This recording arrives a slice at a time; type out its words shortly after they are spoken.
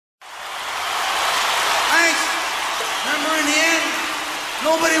remember in the end,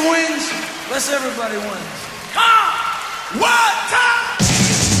 nobody wins unless everybody wins. One time!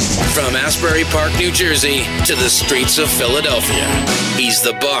 From Asbury Park, New Jersey, to the streets of Philadelphia, he's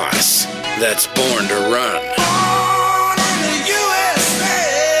the boss that's born to run. Born in the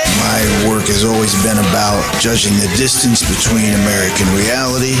USA. My work has always been about judging the distance between American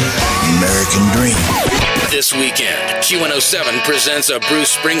reality and American dream. This weekend, Q107 presents a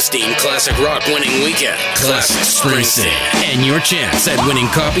Bruce Springsteen classic rock winning weekend. Classic Springsteen. And your chance at winning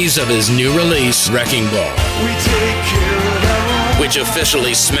copies of his new release, Wrecking Ball, which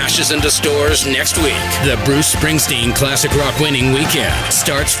officially smashes into stores next week. The Bruce Springsteen Classic Rock Winning Weekend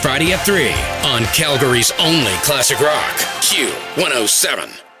starts Friday at 3 on Calgary's only classic rock,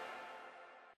 Q107.